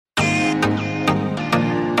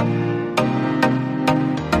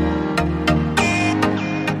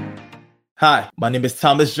Hi, my name is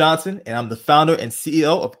Thomas Johnson, and I'm the founder and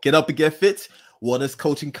CEO of Get Up and Get Fit, Wellness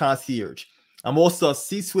Coaching Concierge. I'm also a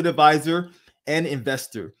C-suite advisor and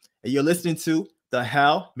investor, and you're listening to the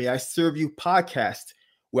How May I Serve You podcast,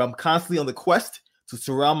 where I'm constantly on the quest to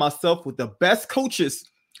surround myself with the best coaches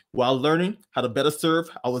while learning how to better serve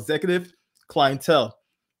our executive clientele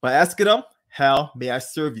by asking them, how may I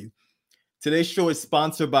serve you? Today's show is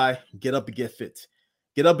sponsored by Get Up and Get Fit.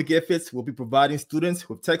 Get Up and Get Fit will be providing students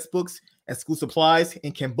with textbooks and school supplies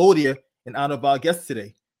in Cambodia in honor of our guest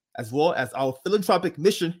today, as well as our philanthropic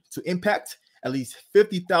mission to impact at least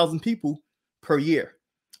 50,000 people per year.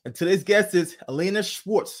 And today's guest is Alaina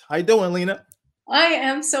Schwartz. How you doing, Alaina? I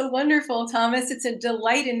am so wonderful, Thomas. It's a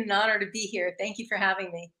delight and an honor to be here. Thank you for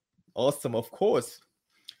having me. Awesome, of course.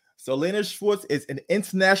 So Alaina Schwartz is an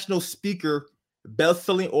international speaker,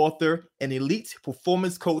 best-selling author, and elite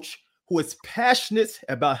performance coach who is passionate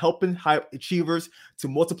about helping high achievers to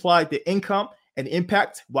multiply their income and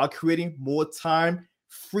impact while creating more time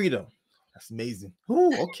freedom. That's amazing.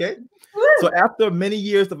 Ooh, okay. So after many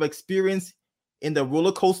years of experience in the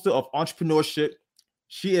roller coaster of entrepreneurship,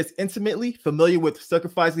 she is intimately familiar with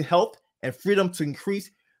sacrificing health and freedom to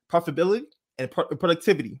increase profitability and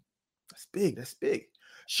productivity. That's big. That's big.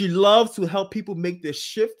 She loves to help people make this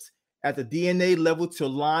shift at the DNA level to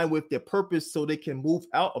align with their purpose so they can move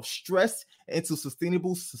out of stress into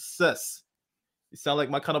sustainable success. You sound like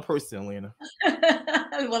my kind of person, Alaina.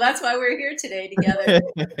 Well, that's why we're here today together.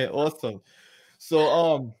 Awesome.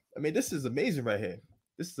 So, this is amazing right here.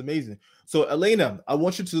 This is amazing. So, Alaina, I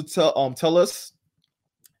want you to tell us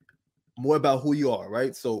more about who you are,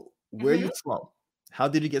 right? So, where are you from? How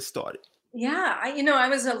did you get started? Yeah, I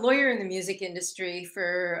was a lawyer in the music industry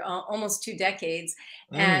for almost 2 decades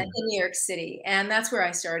and in New York City. And that's where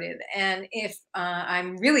I started. And if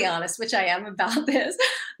I'm really honest, which I am about this,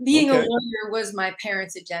 being a lawyer was my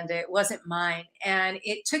parents' agenda. It wasn't mine. And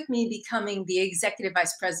it took me becoming the executive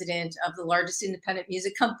vice president of the largest independent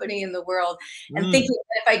music company in the world and thinking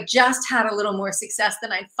that if I just had a little more success,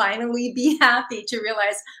 then I'd finally be happy to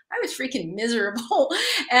realize I was freaking miserable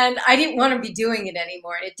and I didn't want to be doing it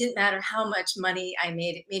anymore. And it didn't matter how much money I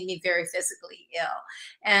made. It made me very physically ill.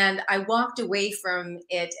 And I walked away from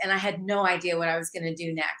it and I had no idea what I was going to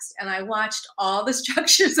do next. And I watched all the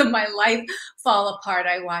structures of my life fall apart.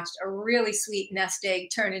 I watched a really sweet nest egg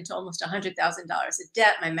turn into almost $100,000 of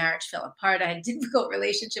debt. My marriage fell apart. I had a difficult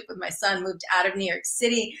relationship with my son, moved out of New York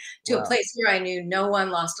City to a place where I knew no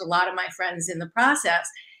one, lost a lot of my friends in the process.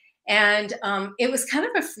 And it was kind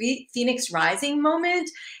of a Phoenix rising moment.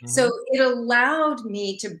 So it allowed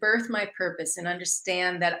me to birth my purpose and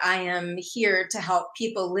understand that I am here to help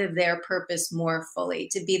people live their purpose more fully,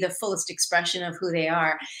 to be the fullest expression of who they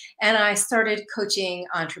are. And I started coaching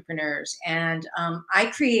entrepreneurs. And I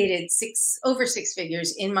created over six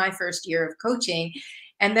figures in my first year of coaching.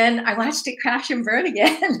 And then I watched it crash and burn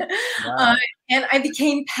again. Wow. And I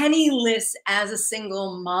became penniless as a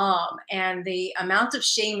single mom. And the amount of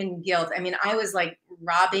shame and guilt, I was like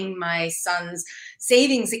robbing my son's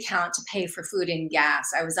savings account to pay for food and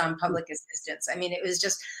gas. I was on public assistance. It was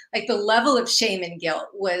just like the level of shame and guilt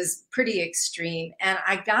was pretty extreme. And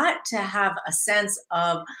I got to have a sense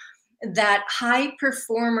of that high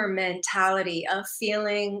performer mentality of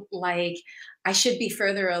feeling like I should be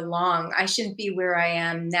further along. I shouldn't be where I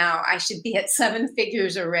am now. I should be at 7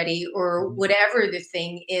 figures already, or whatever the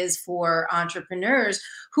thing is for entrepreneurs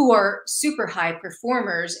who are super high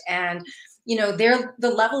performers. And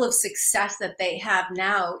the level of success that they have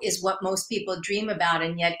now is what most people dream about,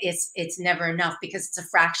 and yet it's never enough because it's a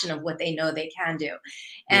fraction of what they know they can do.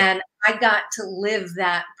 And I got to live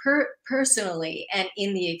that personally and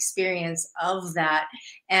in the experience of that,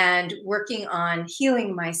 and working on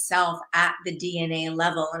healing myself at the DNA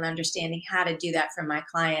level and understanding how to do that for my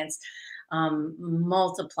clients.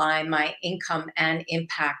 Multiply my income and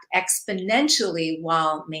impact exponentially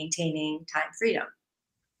while maintaining time freedom.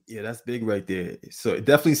 Yeah, that's big right there. So it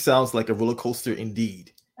definitely sounds like a roller coaster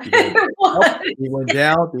indeed. You went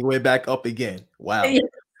down, you went back up again. Wow. Yeah.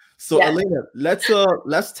 So Alaina,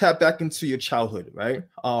 let's tap back into your childhood, right?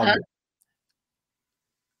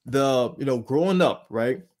 Growing up,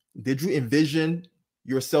 right? Did you envision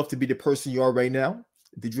yourself to be the person you are right now?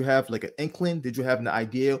 Did you have like an inkling? Did you have an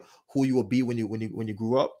idea who you will be when you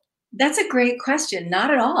grew up? That's a great question.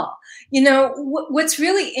 Not at all. What's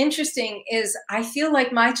really interesting is I feel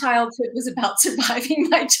like my childhood was about surviving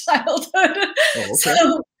my childhood. Oh, okay.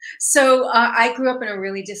 So So I grew up in a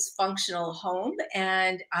really dysfunctional home,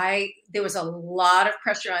 and there was a lot of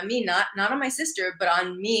pressure on me, not on my sister, but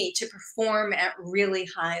on me to perform at really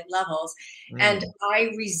high levels. And Mm,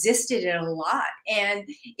 I resisted it a lot, and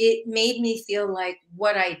it made me feel like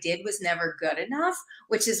what I did was never good enough,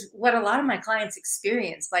 which is what a lot of my clients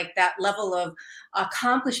experience, like that level of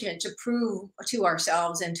accomplishment to prove to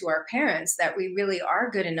ourselves and to our parents that we really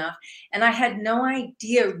are good enough. And I had no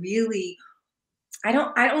idea really. I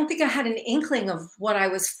don't think I had an inkling of what I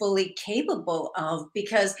was fully capable of,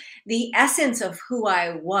 because the essence of who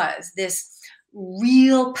I was, this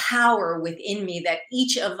real power within me that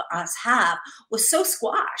each of us have, was so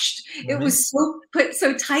squashed. It mhm. was so put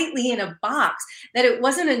so tightly in a box that it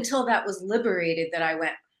wasn't until that was liberated that I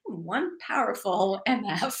went, one powerful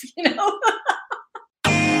MF, you know?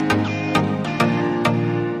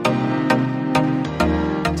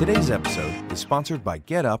 Today's episode is sponsored by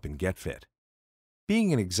Get Up and Get Fit.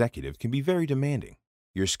 Being an executive can be very demanding.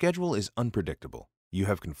 Your schedule is unpredictable. You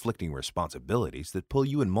have conflicting responsibilities that pull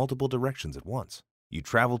you in multiple directions at once. You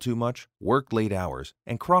travel too much, work late hours,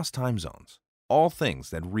 and cross time zones. All things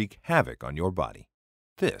that wreak havoc on your body.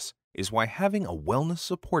 This is why having a wellness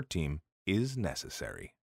support team is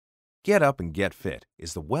necessary. Get Up and Get Fit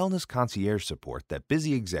is the wellness concierge support that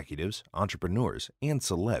busy executives, entrepreneurs, and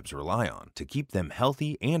celebs rely on to keep them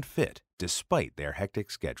healthy and fit despite their hectic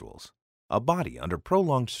schedules. A body under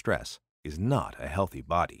prolonged stress is not a healthy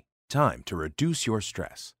body. Time to reduce your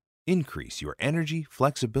stress. Increase your energy,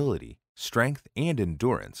 flexibility, strength, and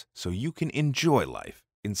endurance so you can enjoy life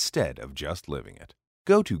instead of just living it.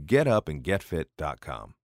 Go to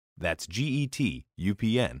getupandgetfit.com. That's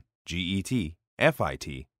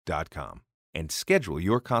GETUPNGETFIT.com and schedule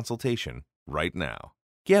your consultation right now.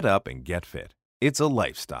 Get Up and Get Fit. It's a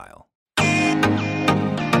lifestyle.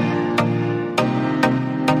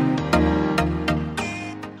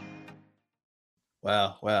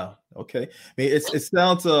 Wow, wow. Okay. I mean, it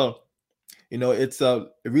sounds it's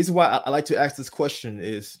the reason why I like to ask this question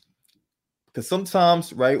is because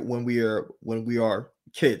sometimes, right, when we are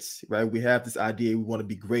kids, right, we have this idea we want to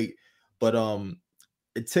be great, but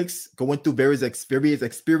it takes going through various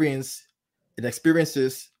experiences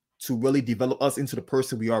to really develop us into the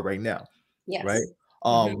person we are right now, right? Yes. Mhm.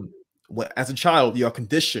 Um, as a child, you are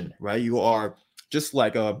conditioned, right? You are just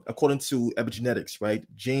like according to epigenetics, right?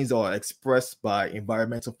 Genes are expressed by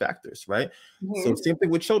environmental factors, right? So Mhm. same thing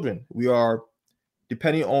with children. We are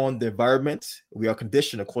depending on the environment, we are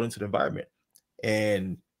conditioned according to the environment.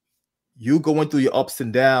 And you going through your ups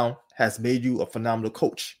and down has made you a phenomenal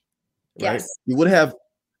coach, right? Yes. You would have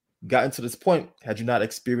gotten to this point had you not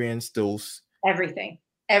experienced those Everything.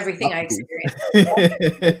 Everything I obstacles.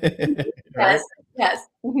 experienced. Right? Yes, yes.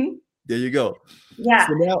 Mhm. There you go. Yeah.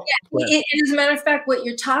 So now, Yeah, right. and as a matter of fact, what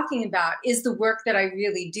you're talking about is the work that I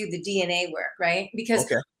really do, the DNA work, right? Because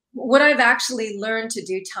Okay. what I've actually learned to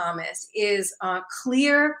do, Thomas, is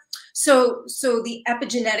clear. So the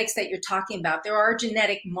epigenetics that you're talking about, there are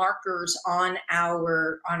genetic markers on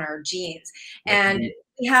our genes, Yes, and indeed.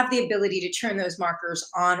 we have the ability to turn those markers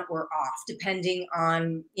on or off depending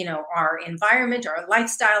on our environment, our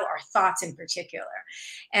lifestyle, our thoughts in particular.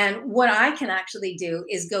 And what I can actually do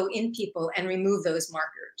is go in people and remove those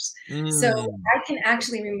markers. So Mm. I can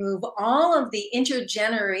actually remove all of the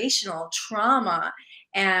intergenerational trauma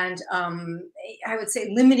and I would say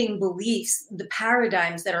limiting beliefs, the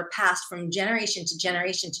paradigms that are passed from generation to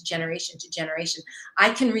generation to generation to generation. I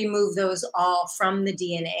can remove those all from the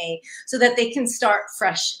DNA so that they can start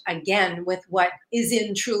fresh again with what is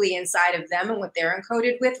in truly inside of them and what they're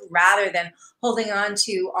encoded with, rather than holding on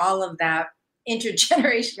to all of that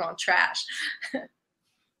intergenerational trash.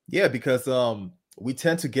 Yeah, because we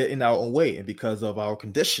tend to get in our own way and because of our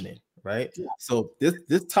conditioning, right? So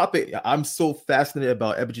this topic, I'm so fascinated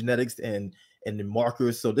about epigenetics and the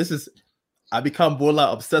markers. So this is I become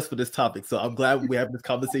borderline obsessed with this topic. So I'm glad we have this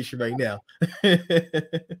conversation right now.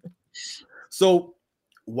 So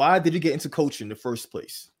why did you get into coaching in the first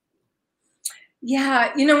place?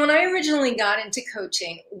 Yeah, when I originally got into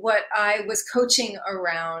coaching, what I was coaching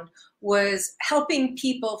around was helping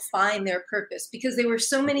people find their purpose, because there were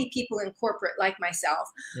so many people in corporate like myself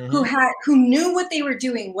who Hmm. who knew what they were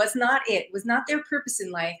doing was not their purpose in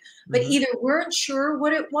life, but Hmm. either weren't sure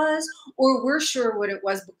what it was or were sure what it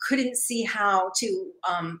was but couldn't see how to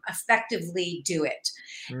effectively do it.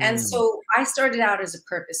 And Mm. so I started out as a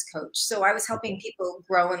purpose coach. So I was helping people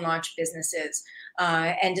grow and launch businesses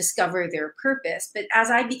and discover their purpose. But as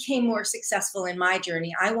I became more successful in my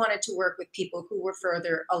journey, I wanted to work with people who were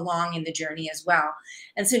further along along in the journey as well.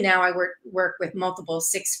 And so now I work with multiple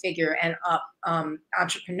six-figure and up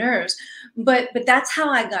entrepreneurs. But that's how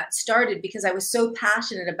I got started, because I was so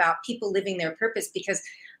passionate about people living their purpose, because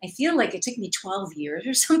I feel like it took me 12 years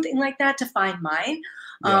or something like that to find mine.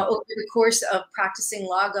 Over the course of practicing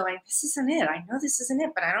law, going, this isn't it. I know this isn't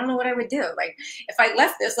it, but I don't know what I would do. Like, if I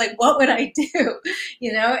left this, like, what would I do?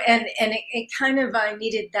 You know, and it kind of, I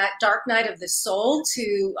needed that dark night of the soul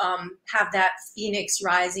to have that phoenix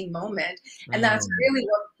rising moment. And that's really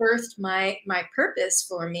what birthed my purpose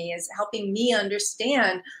for me, is helping me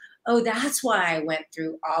understand, oh, that's why I went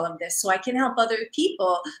through all of this, so I can help other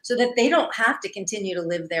people so that they don't have to continue to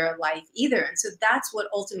live their life either. And so that's what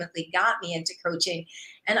ultimately got me into coaching.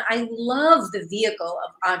 And I love the vehicle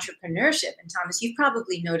of entrepreneurship. And Thomas, you've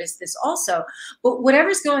probably noticed this also, but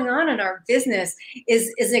whatever's going on in our business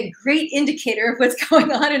is a great indicator of what's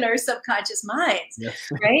going on in our subconscious minds,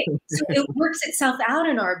 right? So it works itself out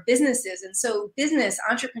in our businesses. And so business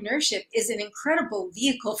entrepreneurship is an incredible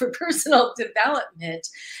vehicle for personal development,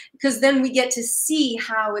 because then we get to see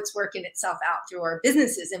how it's working itself out through our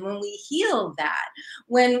businesses. And when we heal that,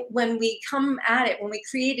 when we come at it, when we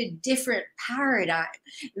create a different paradigm,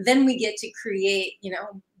 then we get to create, you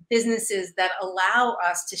know, businesses that allow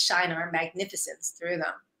us to shine our magnificence through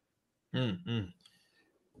them.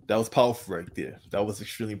 That was powerful right there. That was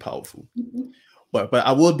extremely powerful. But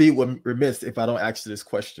I will be remiss if I don't ask you this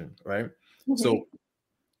question, right? So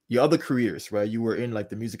your other careers, right? You were in like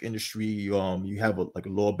the music industry. You have a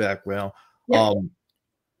law background. So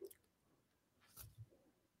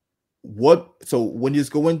when you're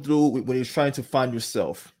going through, when you're trying to find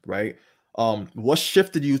yourself, right? What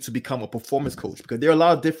shifted you to become a performance coach? Because there are a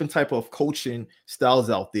lot of different type of coaching styles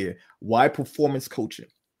out there. Why performance coaching?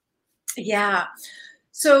 Yeah.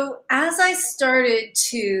 So as I started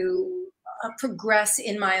to progress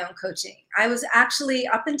in my own coaching, I was actually,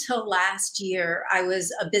 up until last year, I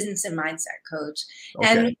was a business and mindset coach.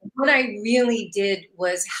 And what I really did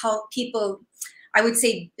was help people, I would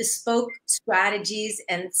say, bespoke strategies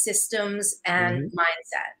and systems and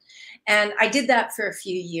mindset. And I did that for a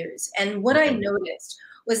few years. And what I noticed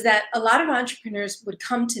was that a lot of entrepreneurs would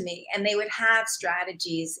come to me and they would have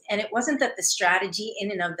strategies. And it wasn't that the strategy in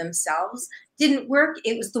and of themselves didn't work.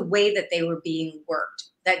 It was the way that they were being worked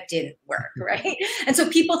that didn't work, right? And so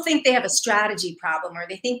people think they have a strategy problem, or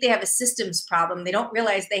they think they have a systems problem. They don't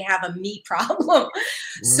realize they have a me problem.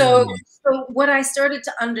 So what I started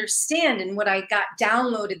to understand, and what I got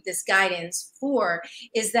downloaded this guidance for,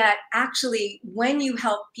 is that actually when you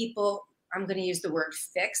help people, I'm going to use the word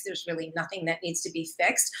fix. There's really nothing that needs to be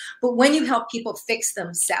fixed. But when you help people fix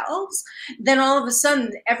themselves, then all of a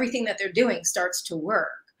sudden, everything that they're doing starts to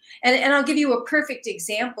work. And I'll give you a perfect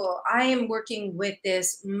example. I am working with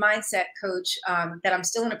this mindset coach that I'm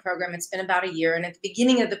still in a program. It's been about a year. And at the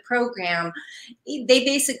beginning of the program, they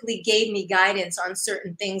basically gave me guidance on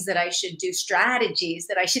certain things that I should do, strategies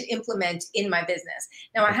that I should implement in my business.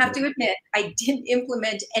 Now, I have to admit, I didn't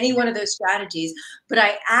implement any one of those strategies, but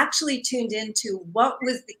I actually tuned into what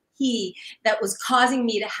was the key that was causing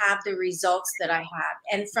me to have the results that I have.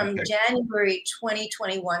 And from January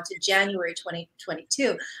 2021 to January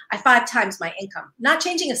 2022, I 5 times my income, not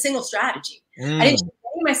changing a single strategy. I didn't change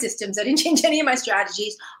any of my systems. I didn't change any of my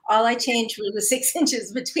strategies. All I changed was the 6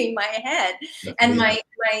 inches between my head. And my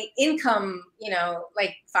income,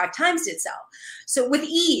 like 5 times itself. So with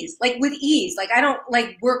ease, like I don't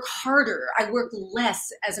work harder. I work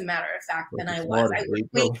less, as a matter of fact, than I was. I work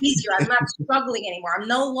way easier. I'm not struggling anymore. I'm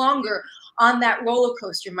no longer on that roller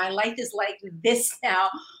coaster. My life is like this now,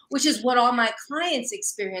 which is what all my clients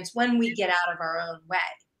experience when we get out of our own way.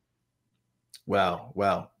 Wow.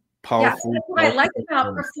 Powerful. Yeah, that's what I like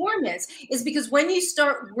about performance, is because when you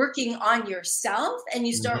start working on yourself and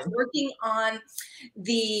you start working on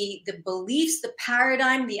the beliefs, the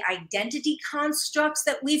paradigm, the identity constructs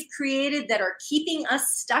that we've created that are keeping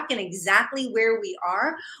us stuck in exactly where we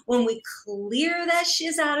are, when we clear that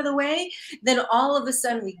shiz out of the way, then all of a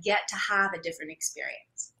sudden we get to have a different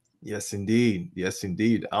experience. Yes, indeed. Yes,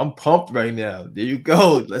 indeed. I'm pumped right now. There you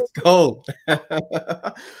go. Let's go.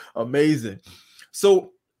 Amazing.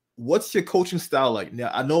 So what's your coaching style like?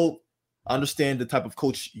 Now, I understand the type of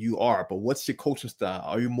coach you are, but what's your coaching style?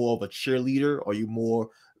 Are you more of a cheerleader? Are you more,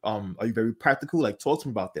 are you very practical? Like, talk to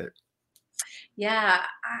me about that. Yeah,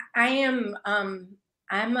 I am.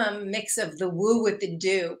 I'm a mix of the woo with the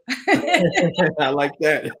do. I like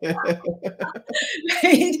that.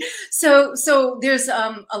 Right? So there's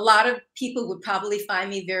a lot of people would probably find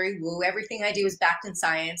me very woo. Everything I do is backed in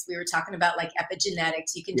science. We were talking about like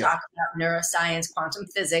epigenetics. You can Yeah. talk about neuroscience, quantum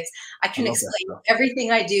physics. I I can love that explain stuff.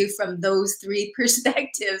 everything I do from those three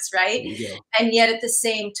perspectives, right? There you go. And yet at the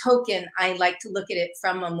same token, I like to look at it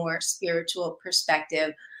from a more spiritual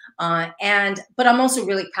perspective. But I'm also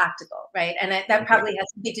really practical, right? And that Okay. probably has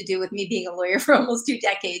something to do with me being a lawyer for almost 2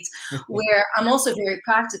 decades, where I'm also very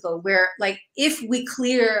practical, where like if we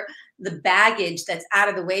clear the baggage that's out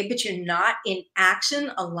of the way, but you're not in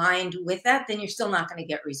action aligned with that, then you're still not going to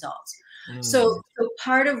get results. So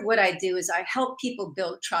part of what I do is I help people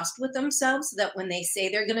build trust with themselves so that when they say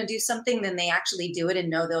they're going to do something, then they actually do it and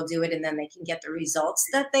know they'll do it, and then they can get the results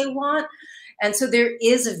that they want. And so there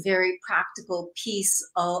is a very practical piece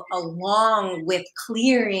along with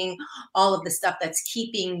clearing all of the stuff that's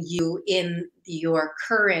keeping you in your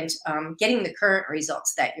current, getting the current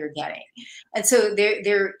results that you're getting. And so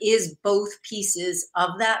there is both pieces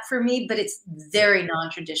of that for me, but it's very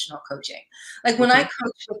non-traditional coaching. Like when I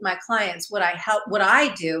coach with my clients, what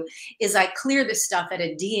I do is I clear the stuff at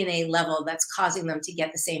a DNA level that's causing them to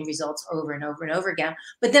get the same results over and over and over again.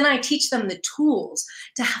 But then I teach them the tools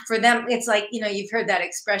for them. It's like, you've heard that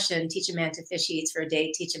expression, teach a man to fish, he eats for a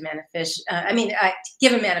day, teach a man to fish.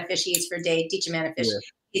 Give a man a fish, he eats for a day, teach a man a fish,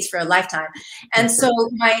 he eats for a lifetime. And so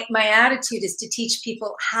my attitude is to teach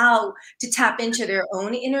people how to tap into their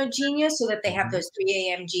own inner genius so that they have those 3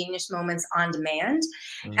 a.m. genius moments on demand,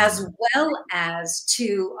 as well as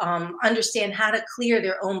to understand how to clear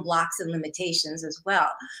their own blocks and limitations as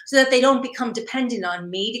well, so that they don't become dependent on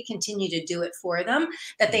me to continue to do it for them,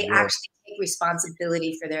 that they actually take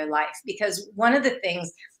responsibility for their life. Because one of the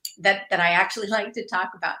things that I actually like to talk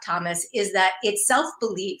about, Thomas, is that it's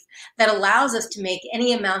self-belief that allows us to make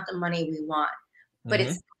any amount of money we want. But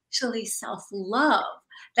it's actually self-love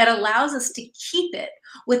that allows us to keep it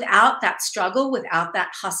without that struggle, without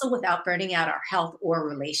that hustle, without burning out our health or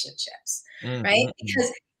relationships, right?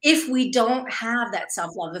 Because if we don't have that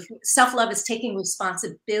self-love, if self-love is taking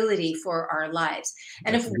responsibility for our lives,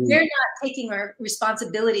 and if we're not taking our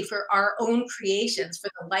responsibility for our own creations, for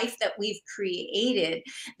the life that we've created,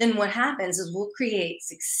 then what happens is we'll create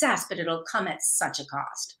success, but it'll come at such a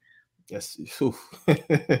cost. Yes.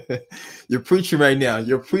 You're preaching right now.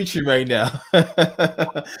 You're preaching right now.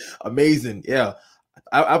 Amazing. Yeah.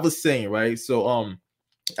 I was saying, right? So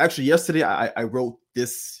actually yesterday I wrote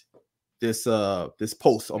this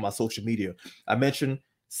post on my social media. I mentioned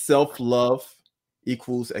self-love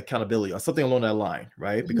equals accountability or something along that line,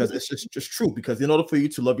 right? Because it's just true. Because in order for you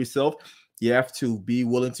to love yourself, you have to be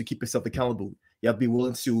willing to keep yourself accountable. You have to be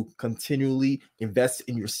willing to continually invest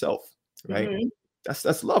in yourself, right?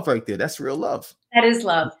 That's love right there. That's real love. That is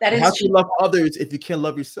love. That is how can you love others if you can't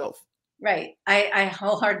love yourself? Right. I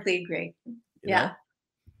wholeheartedly agree. There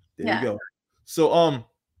you go. So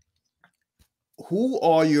who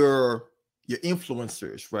are your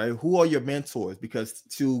influencers, right? Who are your mentors? Because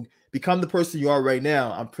to become the person you are right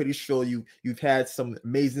now, I'm pretty sure you've had some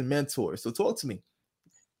amazing mentors. So talk to me.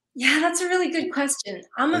 Yeah, that's a really good question.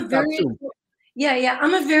 I'm a very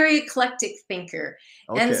eclectic thinker.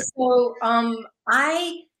 And so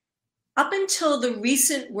up until the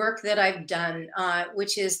recent work that I've done,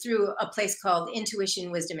 which is through a place called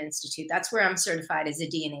Intuition Wisdom Institute, that's where I'm certified as a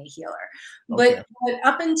DNA healer. But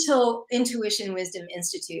up until Intuition Wisdom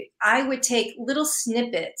Institute, I would take little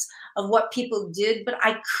snippets of what people did, but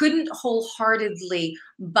I couldn't wholeheartedly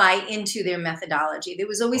buy into their methodology. There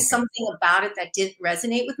was always something about it that didn't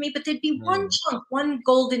resonate with me, but there'd be one chunk, one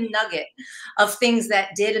golden nugget of things that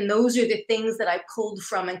did. And those are the things that I pulled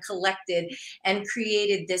from and collected and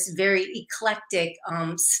created this very eclectic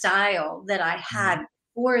style that I had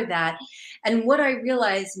for that. And what I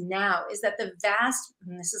realize now is that the vast,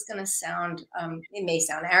 and this is going to sound, it may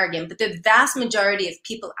sound arrogant, but the vast majority of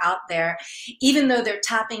people out there, even though they're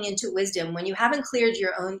tapping into wisdom, when you haven't cleared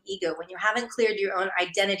your own ego, when you haven't cleared your own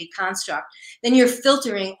identity construct, then you're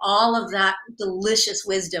filtering all of that delicious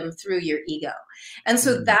wisdom through your ego. And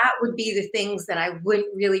so that would be the things that I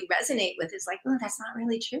wouldn't really resonate with. It's like, oh, that's not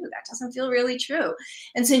really true. That doesn't feel really true.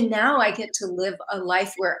 And so now I get to live a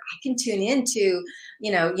life where I can tune into,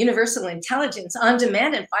 universal intelligence on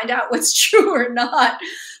demand and find out what's true or not.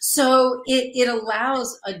 So it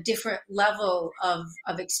allows a different level of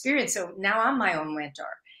experience. So now I'm my own mentor.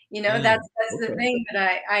 That's the thing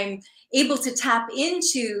that I'm able to tap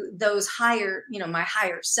into those higher, my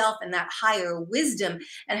higher self and that higher wisdom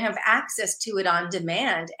and have access to it on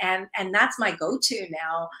demand. And that's my go-to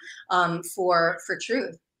now for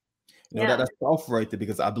truth. You know, that's powerful right there,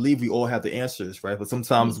 because I believe we all have the answers, right? But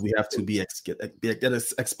sometimes we have to be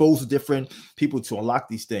exposed to different people to unlock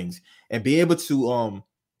these things, and be able to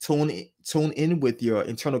tune in with your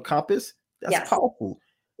internal compass. That's powerful.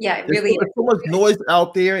 Yeah, it really there's so much noise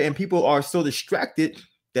out there, and people are so distracted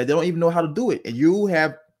that they don't even know how to do it. And you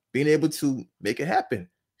have been able to make it happen.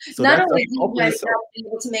 So not only do I be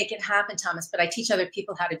able to make it happen, Thomas, but I teach other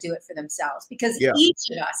people how to do it for themselves, because each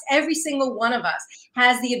of us, every single one of us,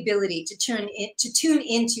 has the ability to tune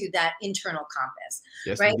into that internal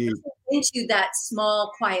compass, right? Into that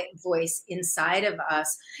small, quiet voice inside of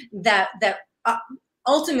us that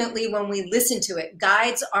ultimately, when we listen to it,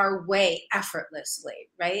 guides our way effortlessly,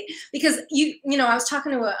 right? Because you know, I was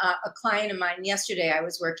talking to a client of mine yesterday I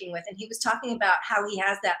was working with, and he was talking about how he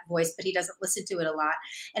has that voice, but he doesn't listen to it a lot.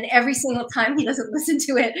 And every single time he doesn't listen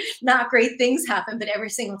to it, not great things happen, but every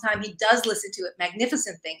single time he does listen to it,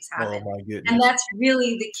 magnificent things happen. Oh my goodness. And that's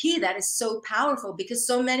really the key. That is so powerful, because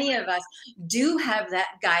so many of us do have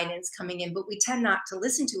that guidance coming in, but we tend not to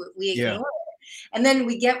listen to it. We ignore it. And then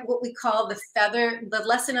we get what we call the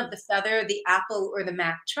lesson of the feather, the apple, or the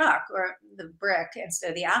Mack truck, or the brick instead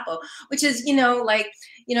of the apple, which is, you know, like,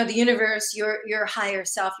 you know, the universe, your higher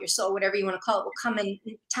self, your soul, whatever you want to call it, will come and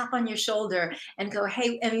tap on your shoulder and go,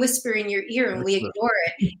 hey, and whisper in your ear, and we ignore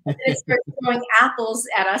it. And then it starts throwing apples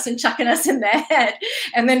at us and chucking us in the head.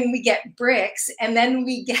 And then we get bricks, and then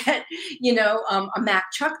we get, you know, a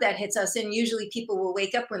Mack truck that hits us. And usually people will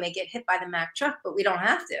wake up when they get hit by the Mack truck, but we don't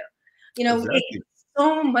have to. You know, it's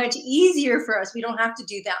so much easier for us. We don't have to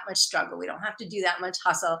do that much struggle. We don't have to do that much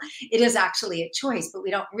hustle. It is actually a choice, but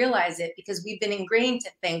we don't realize it because we've been ingrained to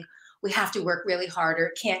think we have to work really hard, or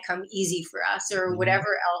it can't come easy for us, or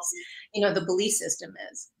whatever else, you know, the belief system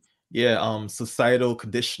is. Yeah, societal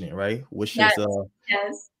conditioning, right? Which is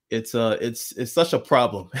it's such a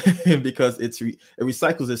problem because it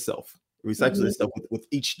recycles itself. It recycles itself with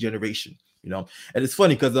each generation, you know. And it's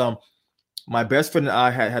funny because my best friend and I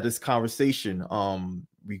had this conversation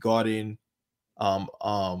regarding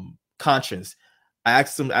conscience. I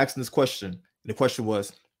asked him this question, and the question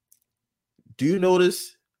was, do you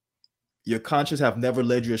notice your conscience have never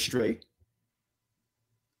led you astray?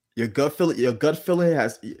 My gut feeling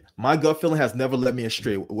has never led me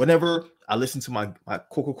astray. Whenever I listen to my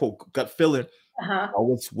quote unquote gut feeling, I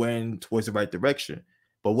always went towards the right direction.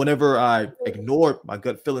 But whenever I ignored my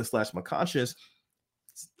gut feeling / my conscience,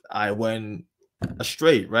 I went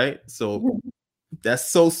astray, right? So that's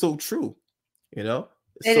so true, you know.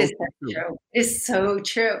 It is so true. It's so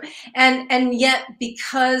true. And yet,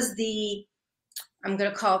 because I'm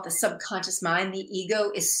going to call it the subconscious mind, the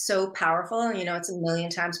ego is so powerful, and you know, it's a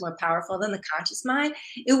million times more powerful than the conscious mind.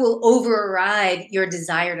 It will override your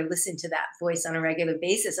desire to listen to that voice on a regular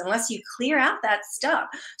basis unless you clear out that stuff.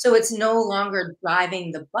 So it's no longer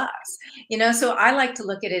driving the bus, you know. So I like to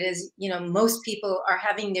look at it as, you know, most people are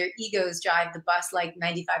having their egos drive the bus like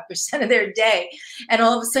 95% of their day. And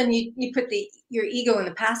all of a sudden you put your ego in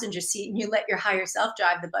the passenger seat and you let your higher self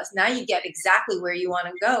drive the bus. Now you get exactly where you want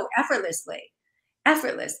to go effortlessly,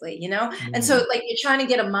 you know? And so like you're trying to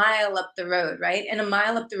get a mile up the road, right? And a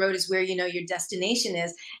mile up the road is where, you know, your destination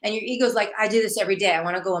is. And your ego's like, I do this every day. I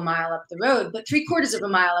want to go a mile up the road. But 3/4 of a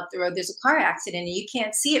mile up the road, there's a car accident and you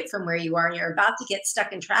can't see it from where you are. And you're about to get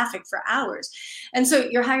stuck in traffic for hours. And so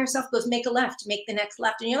your higher self goes, make a left, make the next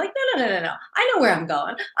left. And you're like, no. I know where I'm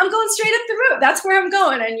going. I'm going straight up the road. That's where I'm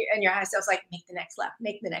going. And your higher self's like, make the next left,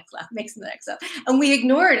 make the next left, makes the next left. And we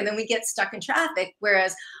ignore it. And then we get stuck in traffic.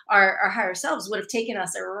 Whereas our higher selves would have taken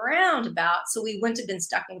us a roundabout, so we wouldn't have been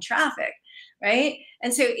stuck in traffic, right?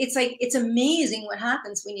 And so it's like, it's amazing what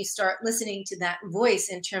happens when you start listening to that voice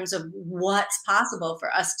in terms of what's possible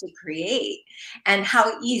for us to create and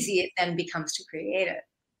how easy it then becomes to create it.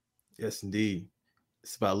 Yes, indeed.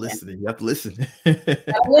 It's about listening. You have to listen.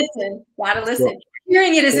 Gotta listen.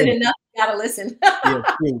 Hearing it isn't enough. You gotta listen. Yeah,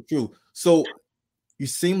 true. So you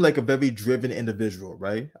seem like a very driven individual,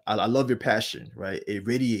 right? I love your passion, right? It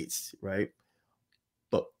radiates, right?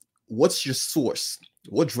 But what's your source?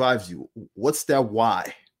 What drives you? What's that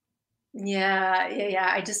why? Yeah.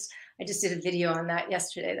 I just did a video on that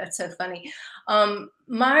yesterday. That's so funny.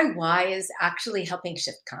 My why is actually helping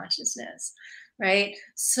shift consciousness, right?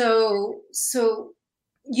 So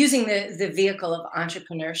using the vehicle of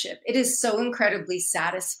entrepreneurship. It is so incredibly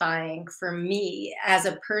satisfying for me as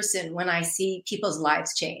a person when I see people's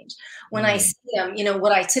lives change. When I see them,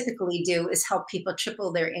 what I typically do is help people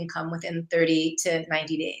triple their income within 30 to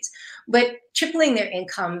 90 days. But tripling their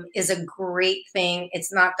income is a great thing.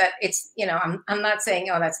 It's not that it's, I'm not saying,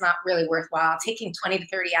 oh, that's not really worthwhile. Taking 20 to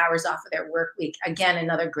 30 hours off of their work week, again,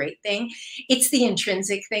 another great thing. It's the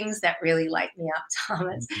intrinsic things that really light me up,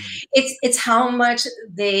 Thomas. It's how much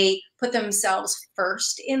they put themselves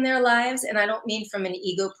first in their lives. And I don't mean from an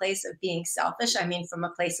ego place of being selfish. I mean from a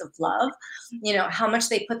place of love, how much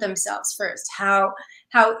they put themselves first, how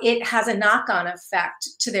it has a knock-on effect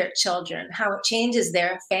to their children, how it changes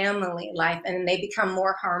their family life and they become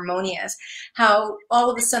more harmonious, how all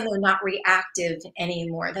of a sudden they're not reactive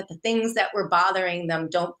anymore, that the things that were bothering them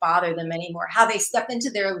don't bother them anymore, how they step into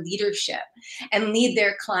their leadership and lead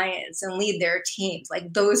their clients and lead their teams.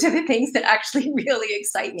 Like those are the things that actually really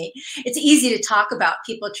excite me. It's easy to talk about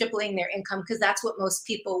people tripling their income because that's what most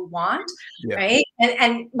people want, right?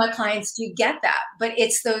 And my clients do get that, but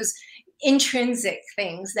it's those intrinsic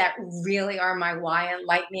things that really are my why and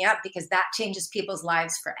light me up, because that changes people's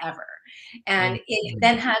lives forever. And it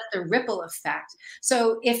then has the ripple effect.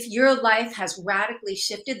 So if your life has radically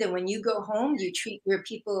shifted, then when you go home, you treat your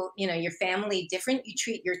people, your family different, you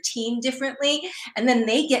treat your team differently, and then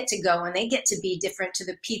they get to go and they get to be different to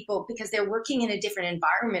the people because they're working in a different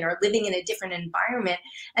environment or living in a different environment,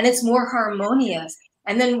 and it's more harmonious.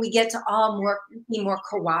 And then we get to all be more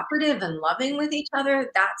cooperative and loving with each other.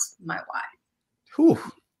 That's my why. Whew,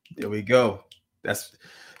 there we go.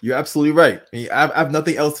 You're absolutely right. I mean, I have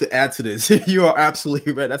nothing else to add to this. You are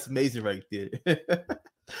absolutely right. That's amazing right there.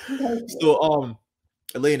 So,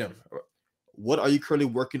 Alaina, what are you currently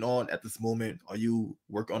working on at this moment? Are you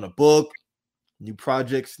working on a book, new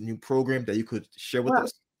projects, new program that you could share with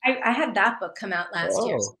us? I had that book come out last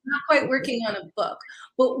year. So I'm not quite working on a book,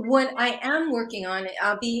 but what I am working on,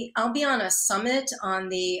 I'll be on a summit on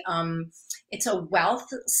the, it's a wealth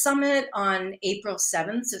summit on April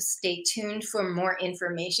 7th. So stay tuned for more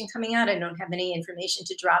information coming out. I don't have any information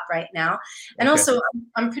to drop right now. And also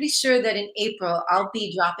I'm pretty sure that in April, I'll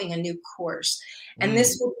be dropping a new course, and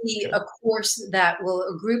this will be a course a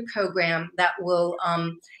group program that will,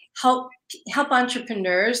 help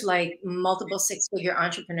entrepreneurs, like multiple six-figure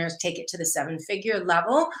entrepreneurs, take it to the seven-figure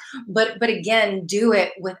level, but again, do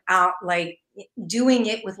it without doing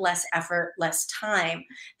it with less effort, less time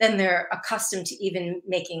than they're accustomed to even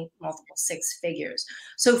making multiple six figures.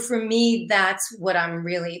 So for me, that's what I'm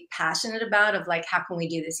really passionate about, of how can we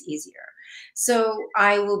do this easier? So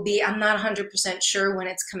I'm not 100% sure when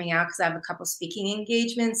it's coming out because I have a couple speaking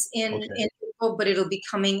engagements in April, but it'll be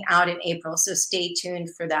coming out in April. So stay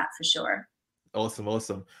tuned for that for sure.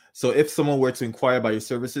 Awesome. So if someone were to inquire about your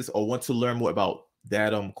services or want to learn more about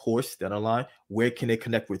that course, that online, where can they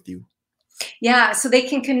connect with you? Yeah, so they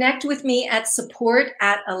can connect with me at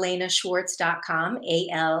support@alainaschwartz.com,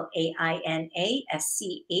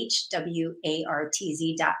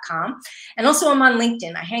 ALAINASCHWARTZ.com. And also I'm on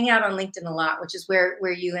LinkedIn. I hang out on LinkedIn a lot, which is where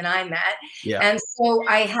you and I met. Yeah. And so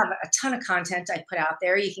I have a ton of content I put out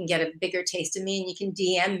there. You can get a bigger taste of me, and you can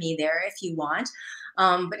DM me there if you want.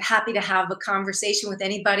 But happy to have a conversation with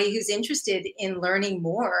anybody who's interested in learning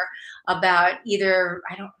more about either,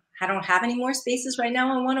 I don't have any more spaces right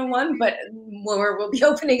now on one-on-one, but we'll be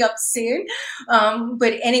opening up soon.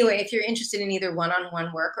 But anyway, if you're interested in either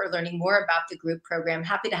one-on-one work or learning more about the group program,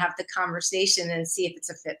 happy to have the conversation and see if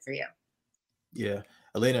it's a fit for you. Yeah.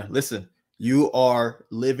 Alaina, listen, you are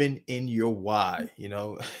living in your why,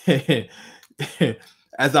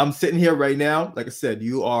 As I'm sitting here right now, like I said,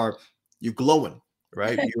 you're glowing,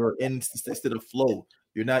 right? You're in state of flow.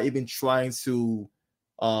 You're not even trying to,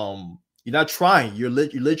 you're not trying. You're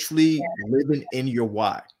literally living in your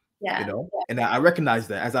why. And I recognize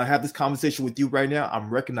that as I have this conversation with you right now.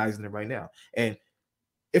 I'm recognizing it right now. And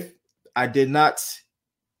if I did not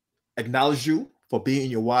acknowledge you for being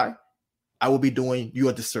in your why, I will be doing you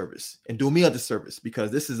a disservice and doing me a disservice,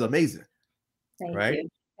 because this is amazing. Thank right? you.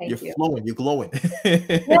 You're flowing. You're glowing.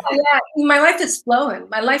 Yeah. My life is flowing.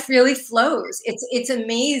 My life really flows. It's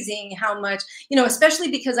amazing how much, especially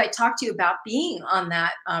because I talked to you about being on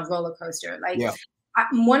that roller coaster.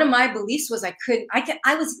 One of my beliefs was I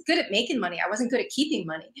was good at making money. I wasn't good at keeping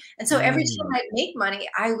money. And so every time I'd make money,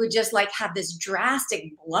 I would just have this drastic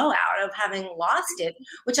blowout of having lost it,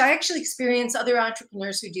 which I actually experience other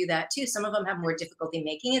entrepreneurs who do that too. Some of them have more difficulty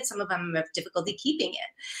making it. Some of them have difficulty keeping it.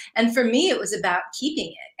 And for me, it was about keeping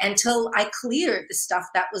it until I cleared the stuff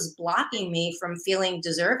that was blocking me from feeling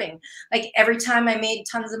deserving. Every time I made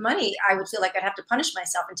tons of money, I would feel like I'd have to punish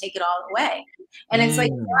myself and take it all away. And it's now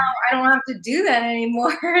I don't have to do that anymore.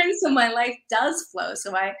 anymore. And so my life does flow.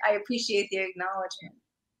 So I appreciate the acknowledgement.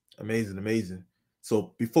 Amazing, amazing.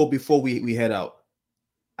 So before we head out,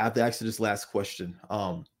 I have to ask you this last question.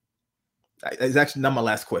 It's actually not my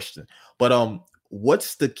last question, but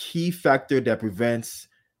what's the key factor that prevents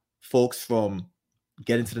folks from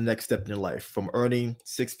getting to the next step in their life, from earning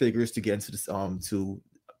 6 figures to get into this to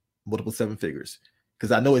multiple 7 figures?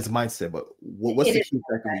 Because I know it's mindset, but what's the key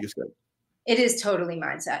factor you said? It is totally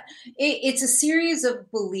mindset. It's a series of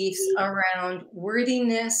beliefs around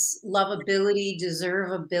worthiness, lovability,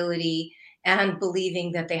 deservability, and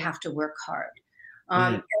believing that they have to work hard.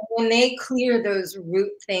 And when they clear those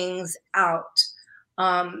root things out,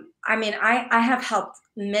 I mean, I have helped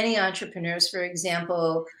many entrepreneurs, for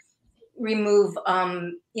example, remove,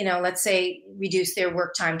 let's say reduce their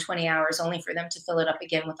work time 20 hours only for them to fill it up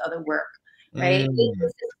again with other work, right? It's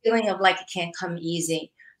this feeling of like it can't come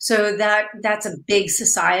easy. So that's a big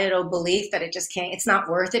societal belief that it just can't, it's not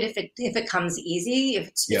worth it if it comes easy, if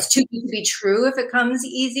it's too good to be true if it comes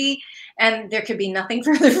easy. And there could be nothing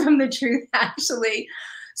further from the truth, actually.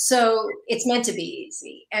 So it's meant to be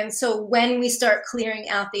easy. And so when we start clearing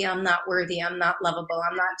out the I'm not worthy, I'm not lovable,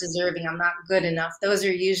 I'm not deserving, I'm not good enough, those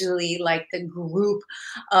are usually like the group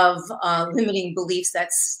of limiting beliefs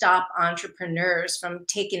that stop entrepreneurs from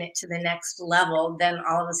taking it to the next level. Then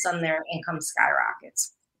all of a sudden their income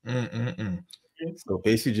skyrockets. So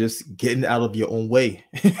basically just getting out of your own way.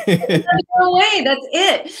 No way, that's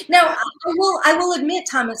it. Now, I will admit,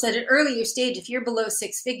 Thomas, at an earlier stage, if you're below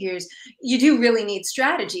 6 figures, you do really need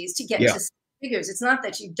strategies to get to 6 figures. It's not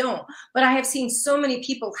that you don't, but I have seen so many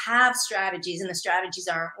people have strategies and the strategies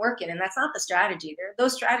aren't working, and that's not the strategy.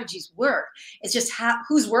 Those strategies work. It's just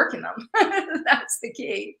who's working them. That's the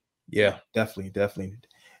key. Yeah, definitely.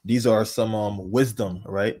 These are some wisdom,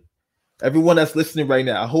 right? Everyone that's listening right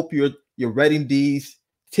now, I hope you're writing these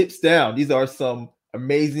tips down. These are some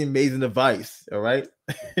amazing advice. All right.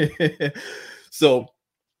 So,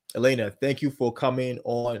 Alaina, thank you for coming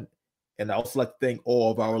on. And I also like to thank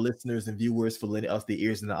all of our listeners and viewers for lending us the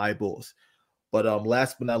ears and the eyeballs. But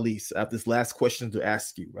last but not least, I have this last question to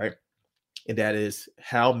ask you, right? And that is,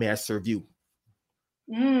 how may I serve you?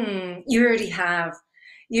 You already have.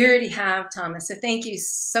 You already have, Thomas. So thank you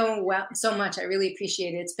so much. I really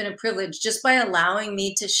appreciate it. It's been a privilege. Just by allowing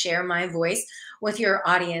me to share my voice with your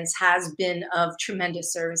audience has been of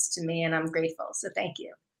tremendous service to me, and I'm grateful. So thank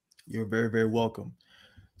you. You're very welcome.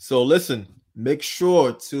 So listen, make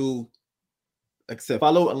sure to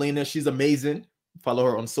follow Alaina. She's amazing. Follow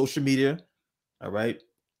her on social media. All right.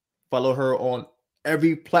 Follow her on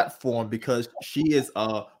every platform because she is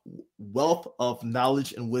a wealth of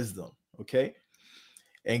knowledge and wisdom. Okay.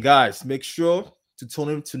 And guys, make sure to tune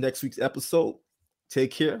in to next week's episode.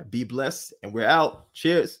 Take care, be blessed, and we're out.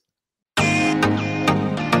 Cheers.